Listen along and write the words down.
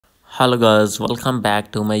Hello guys, welcome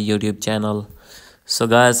back to my YouTube channel. So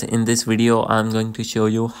guys, in this video I'm going to show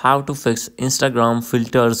you how to fix Instagram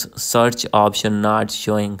filters search option not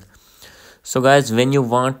showing. So guys, when you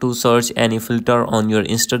want to search any filter on your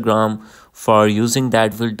Instagram for using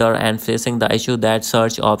that filter and facing the issue that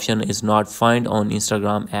search option is not found on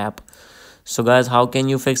Instagram app. So guys, how can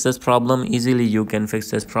you fix this problem? Easily you can fix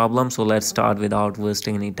this problem. So let's start without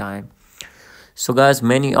wasting any time. So guys,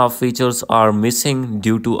 many of features are missing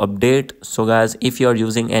due to update. So guys, if you are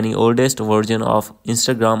using any oldest version of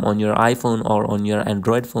Instagram on your iPhone or on your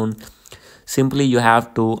Android phone, simply you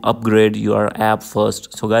have to upgrade your app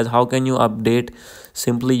first. So guys, how can you update?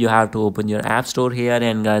 Simply you have to open your app store here,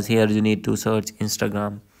 and guys, here you need to search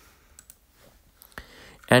Instagram.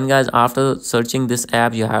 And guys, after searching this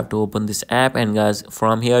app, you have to open this app, and guys,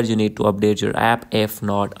 from here you need to update your app if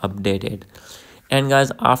not updated. And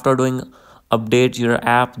guys, after doing update your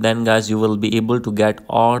app, then guys, you will be able to get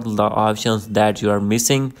all the options that you are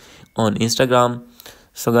missing on Instagram.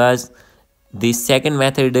 So guys, the second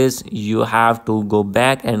method is you have to go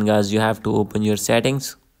back, and guys, you have to open your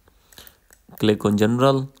settings, click on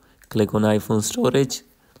general, click on iPhone storage,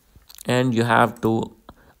 and you have to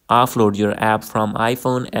offload your app from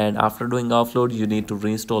iPhone. And after doing offload, you need to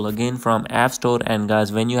reinstall again from App Store. And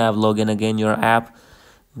guys, when you have login again your app,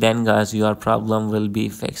 then guys, your problem will be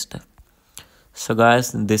fixed. So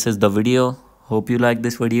guys, this is the video. Hope you like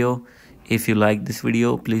this video. If you like this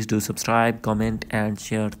video, please do subscribe, comment and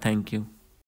share. Thank you.